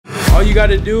All you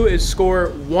gotta do is score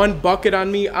 1 bucket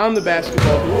on me on the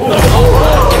basketball hoop.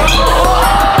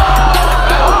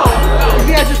 You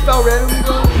think I just fell randomly,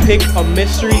 bro? Pick a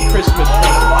mystery Christmas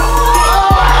present.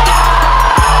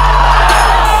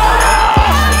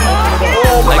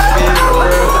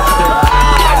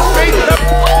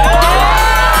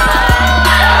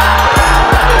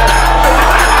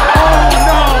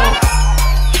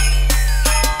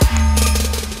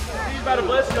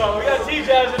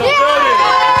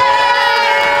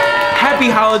 Happy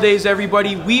holidays,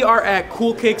 everybody. We are at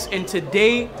Cool Kicks, and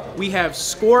today we have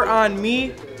Score on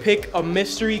Me, pick a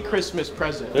mystery Christmas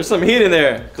present. There's some heat in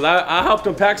there, because I helped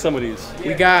him pack some of these.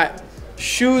 We got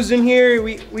shoes in here.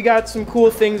 We got some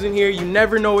cool things in here. You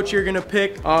never know what you're gonna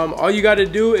pick. All you gotta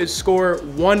do is score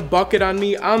 1 bucket on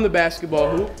me on the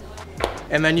basketball hoop,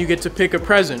 and then you get to pick a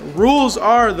present. Rules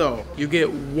are, though, you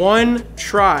get 1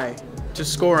 try to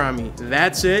score on me.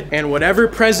 That's it. And whatever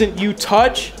present you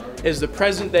touch is the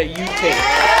present that you take.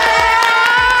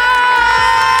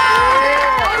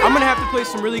 I'm gonna have to play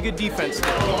some really good defense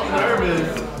today. I'm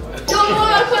nervous. Don't know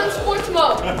how to play in sports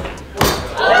mode.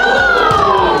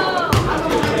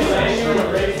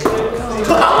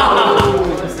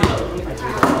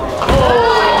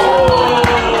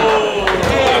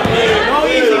 No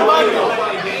easy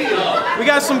bucket. We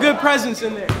got some good presents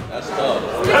in there. That's tough.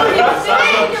 You're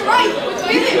right.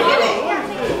 Give it.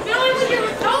 You don't even get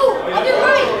a toe. I'll get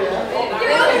right. Get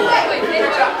it on your way.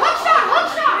 Hook shot.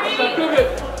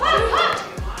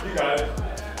 You got it.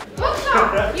 Hook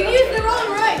shot. You used the wrong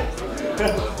right.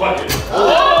 Bucket.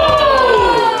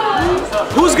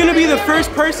 Who's gonna be the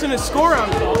first person to score on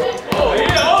me? Oh,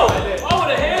 yeah. Oh,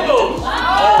 the handles.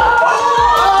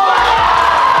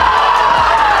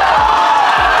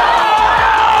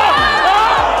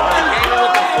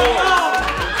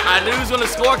 I knew he was going to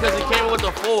score because he came in with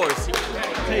the 4s.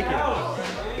 Take it.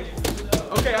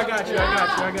 Okay, I got you.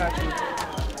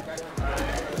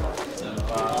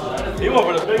 He went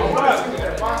for the big one.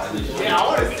 Yeah, I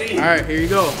want to see. All right, here you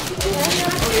go.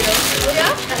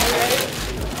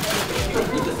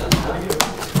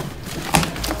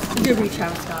 Good reach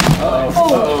out, Scott.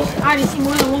 Oh, I didn't see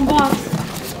more than 1 box.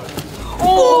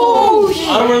 Oh, shit.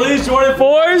 Unreleased Jordan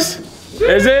 4s?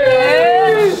 Is it?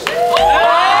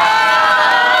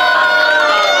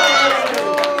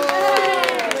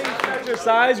 Your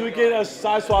size, we can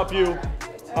size swap you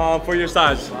for your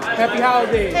size. Happy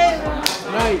holidays.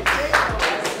 Nice.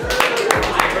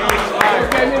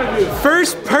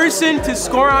 First person to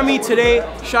score on me today,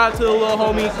 shout out to the little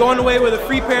homie, going away with a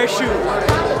free pair of shoes.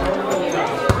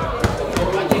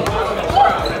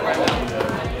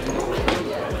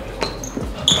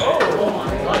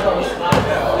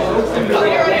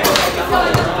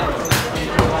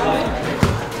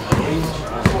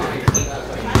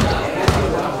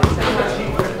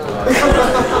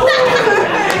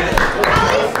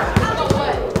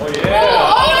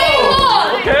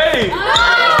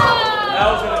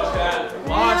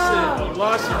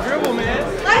 Lost your dribble, man.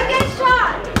 Let it get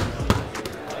shot.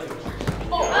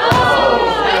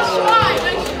 Nice try.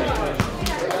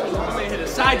 I'm gonna hit a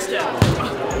sidestep.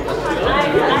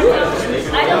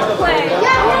 I don't play.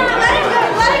 Yeah,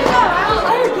 let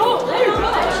it go.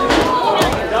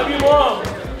 W long.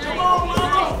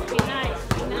 Be nice.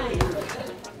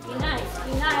 Oh, yeah. Be nice.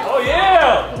 Oh, yeah.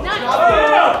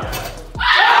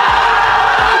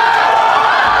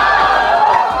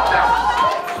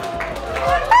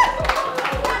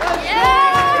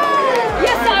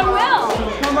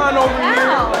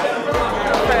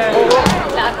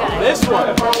 This one.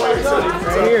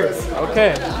 Right here.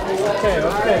 Okay.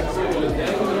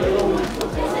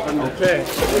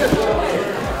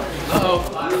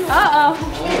 Uh-oh.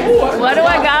 What do I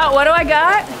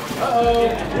got?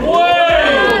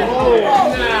 Wait!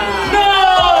 No!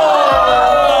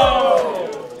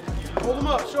 Hold them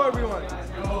up. Show everyone.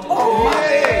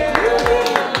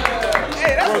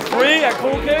 For free at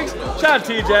Cool Kicks? Shout out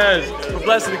to Jass for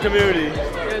blessing the community.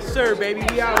 Yes, sir, baby.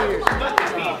 We out here.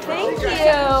 Thank you.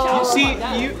 You see,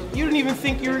 you didn't even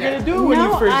think you were gonna do it when you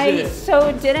first did it. I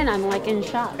so didn't. I'm like in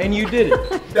shock. And you did it.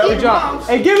 Good job.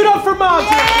 Hey, give it up for Mom.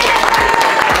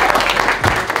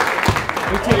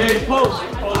 We take it to post.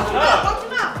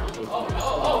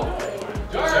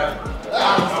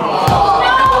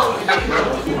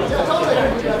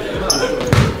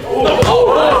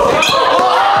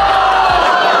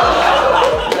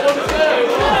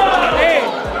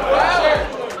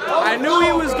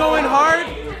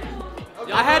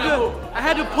 I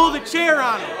had to pull the chair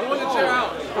on him. Pull the chair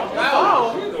out.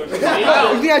 Oh.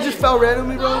 You think I just fell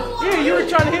randomly, bro? Yeah, you were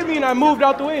trying to hit me and I moved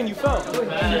out the way and you fell.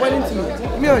 You went into me.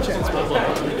 Give me another chance, bro.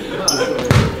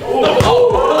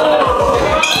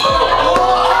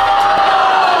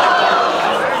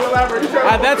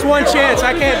 That's one chance.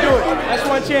 I can't do it. That's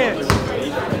one chance.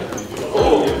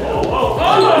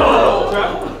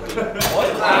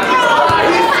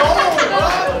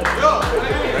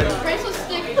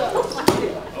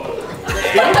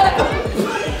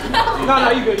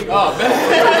 No, you good. Oh, man.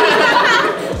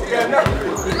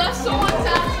 You left someone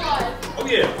tap slide. Oh,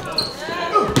 yeah.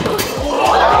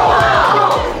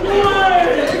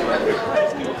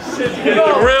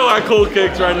 The real are cool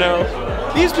kicks right now.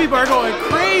 These people are going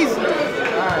crazy.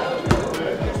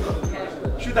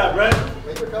 Shoot that, Brett.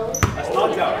 That's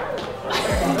knocked out.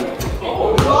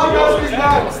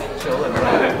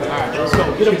 Let's go.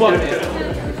 Get a bucket.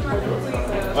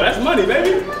 Oh, that's money,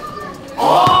 baby.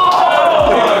 Oh!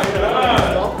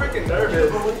 I'm freaking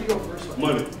nervous.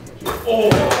 Money. Oh!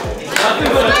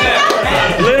 Nothing but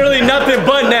that. Literally nothing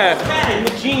but that.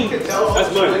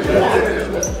 That's money.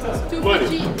 Two Money.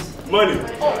 jeans. Money.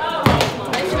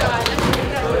 Nice try.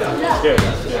 Yeah.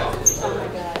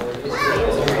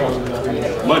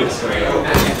 Money.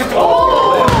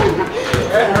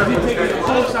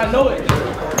 I know it.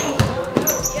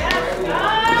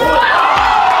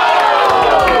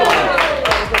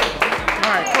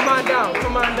 Alright, come on down.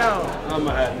 Come on down. I'm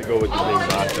gonna have to go with the big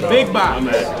box. The big box. I'm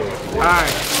gonna have to go.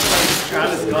 Alright.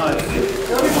 Travis Scott.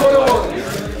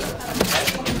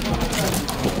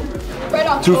 Right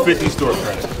off. 250 store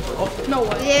credit. No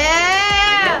way.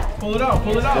 Yeah. Pull it out.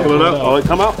 Pull it out. Pull it up. Oh, it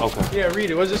come out? Okay. Yeah, read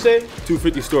it. What does it say?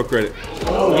 250 store credit.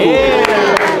 Yeah.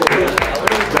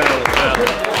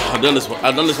 I've done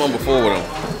this one before with him.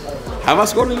 Have I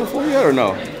scored it before yet or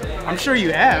no? I'm sure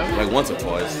you have. Like once or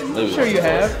twice. Maybe I'm sure you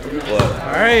have. What?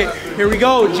 All right, here we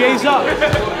go. Jay's up.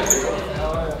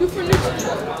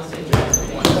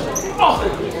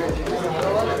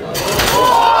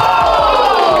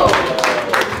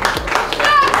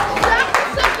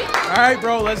 All right,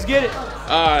 bro, let's get it.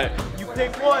 All right. You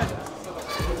pick one.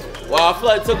 Well, I feel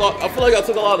like I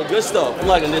took a lot of good stuff. I'm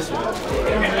liking this one. I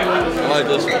like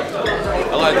this one.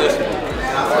 I like this one.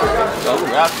 Oh,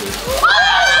 Raptors.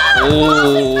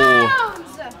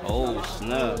 Oh,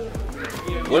 snap.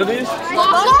 What are these?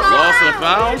 Lost and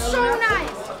found? So nice.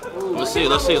 Let's see.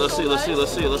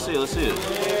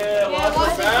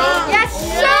 Yes,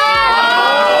 sir.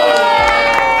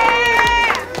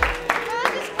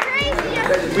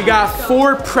 We got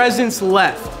 4 presents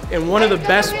left, and one of the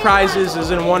best prizes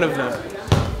is in one of them.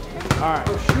 All right.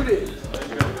 Shoot it. He's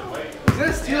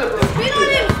gonna steal it. Speed on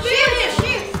him. Speed on him.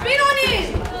 Speed on him.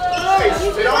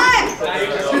 Spit on it.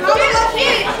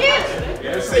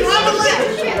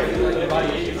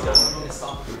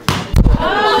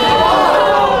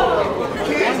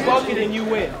 One bucket and you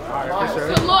win. All right, for sure.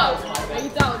 Good luck.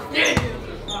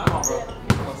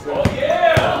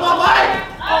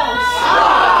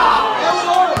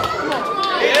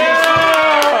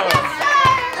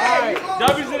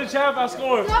 W's in the chat if I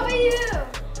score. W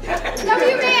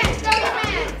man.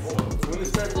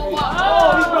 Oh,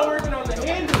 he's been working on the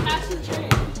handle.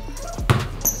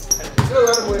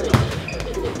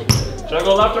 Should I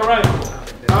go left or right?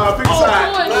 Big side.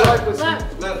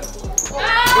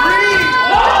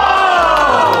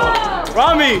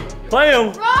 Rami, play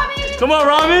him. Come on,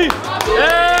 Rami.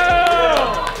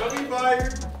 Yeah. W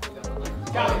fired.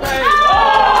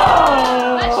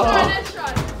 Nice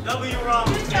try. W wrong.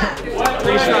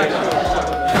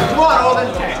 Come on, Alden.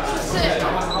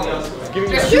 Shoot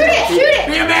it.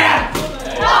 Be a man.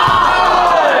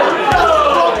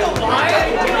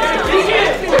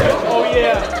 Oh,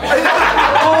 yeah.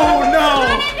 Oh, no.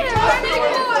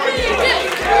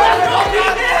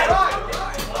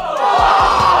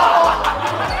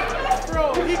 Bro,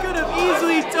 he could have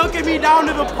easily taken me down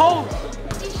to the post.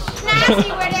 Nasty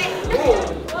with it.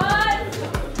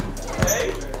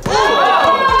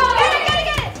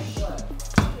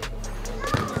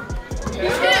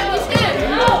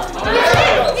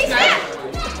 He's him.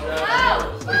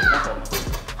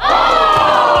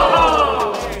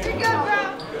 You're good, bro.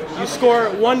 You score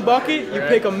 1 bucket, you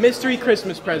pick a mystery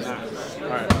Christmas present. All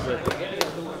right, that's it.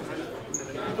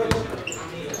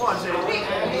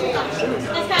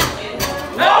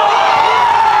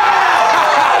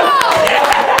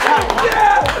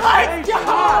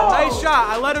 Nice shot.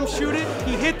 I let him shoot it.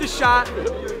 He hit the shot.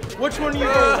 Which one are you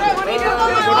going?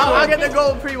 I'll get the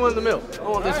gold pre one in the middle. I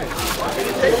want this one.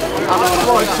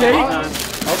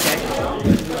 Okay.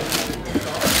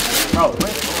 Bro,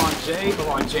 come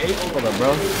on, Jay. Hold up,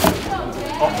 bro.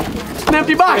 It's an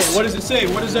empty box. What does it say?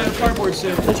 What does that cardboard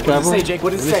say? What does it say, Jake?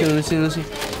 What does it say? Let's see.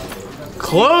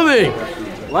 Clothing.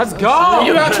 Let's go.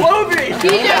 You got clothing.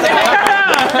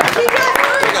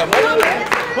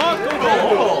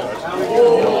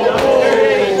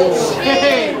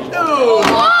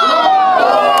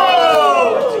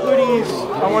 Goodies.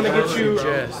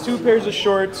 pairs of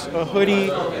shorts, a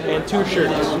hoodie, and 2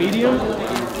 shirts. Medium? Alright,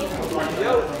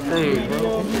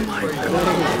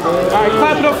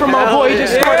 clap it up for my boy. He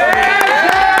just started.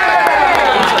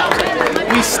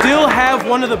 We still have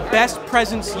one of the best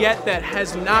presents yet that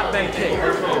has not been picked.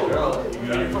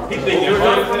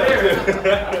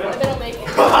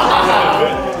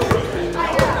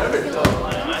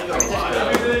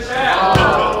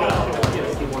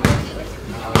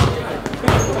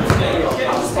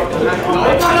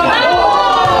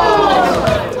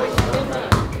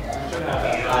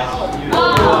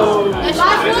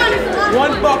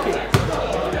 One bucket.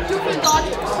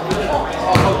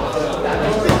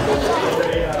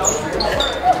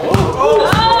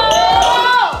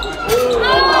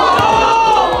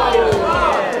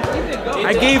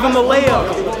 I gave him the layup.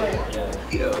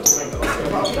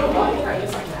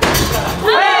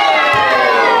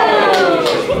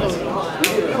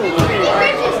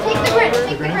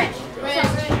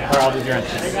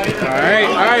 All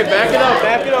right, back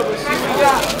it up. Let's see what we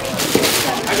got.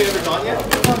 Have you ever gone yet?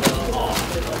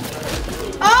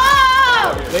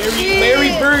 Oh!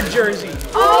 Larry Bird jersey.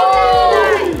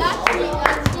 Oh!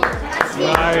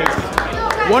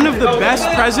 Nice. One of the best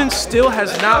presents still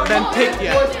has not been picked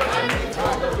yet.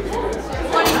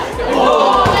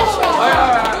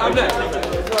 I'm next.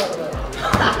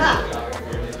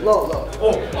 Low.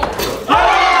 Oh!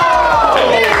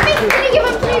 Can you give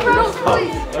him 3 rounds,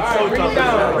 please? Alright, bring it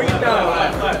down.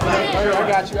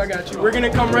 I got you. We're gonna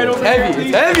come right over here.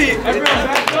 Heavy. Everyone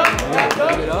back up.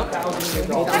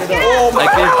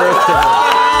 Like his birthday.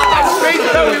 That's crazy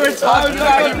that we were talking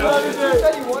about.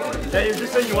 Yeah, you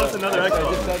just said you want another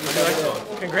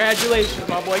Xbox. Congratulations,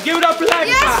 my boy. Give it up for that.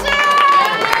 Yes,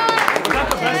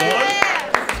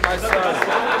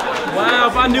 Wow,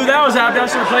 if I knew that was happening, I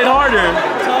should have played harder.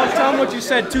 Tell them what you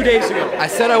said 2 days ago. I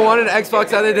said I wanted an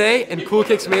Xbox the other day, and Cool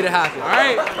Kicks made it happen. All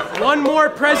right, one more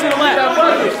present left.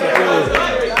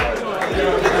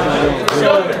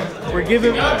 So we're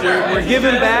giving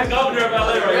back.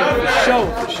 Show.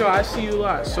 I see you a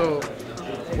lot. So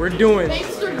we're doing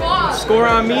score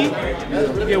on me.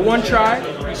 You get 1 try.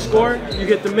 You score. You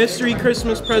get the mystery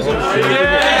Christmas present.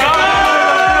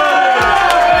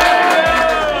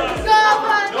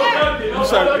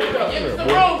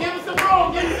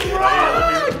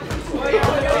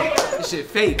 This shit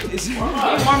fake.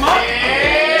 Warm up?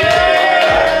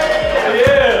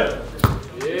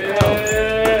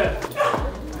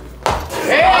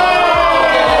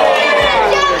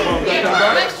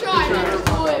 Nice try, man.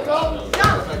 Do it, bro.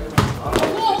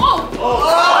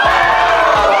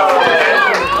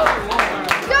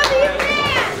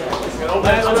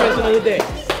 Last present of the day.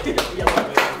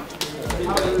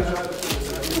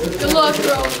 Good luck,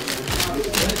 bro.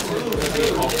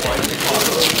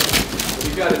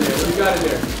 You got it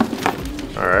there.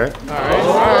 All right. All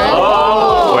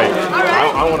right. Wait. I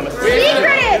want to.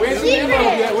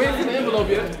 Secret. Envelope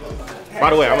yet? By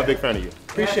the way, I'm a big fan of you.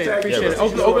 Appreciate it.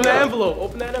 Open that envelope.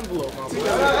 Open that envelope.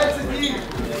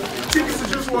 Tickets to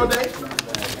Juice one day.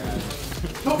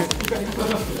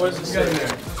 What does it say there?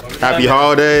 Happy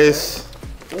holidays.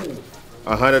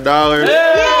 $100.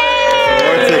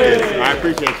 More tickets. I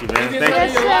appreciate you, man.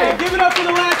 Thank you. Give it up for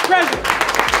the last present.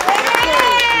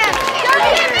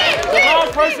 The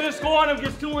last person to score on him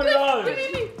gets $200.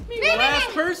 The last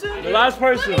person? The last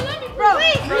person. Bro,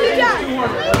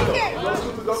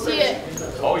 see it.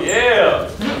 Oh, yeah.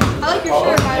 I like your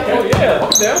shirt, Michael. Oh, yeah.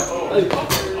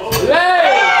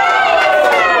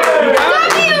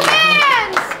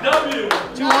 W,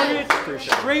 man! 200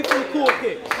 straight from Cool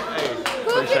Kicks.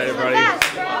 Appreciate it, buddy.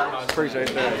 Appreciate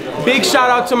that. Big shout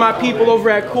out to my people over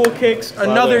at Cool Kicks.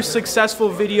 Another successful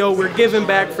video. We're giving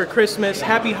back for Christmas.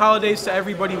 Happy holidays to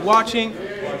everybody watching.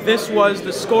 This was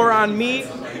the score on me.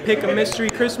 Pick a mystery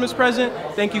Christmas present.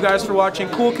 Thank you guys for watching.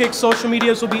 Cool Kicks social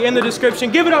medias will be in the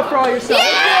description. Give it up for all yourselves.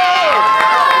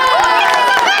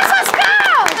 Let's go!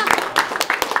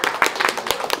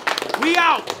 We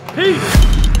out. Peace.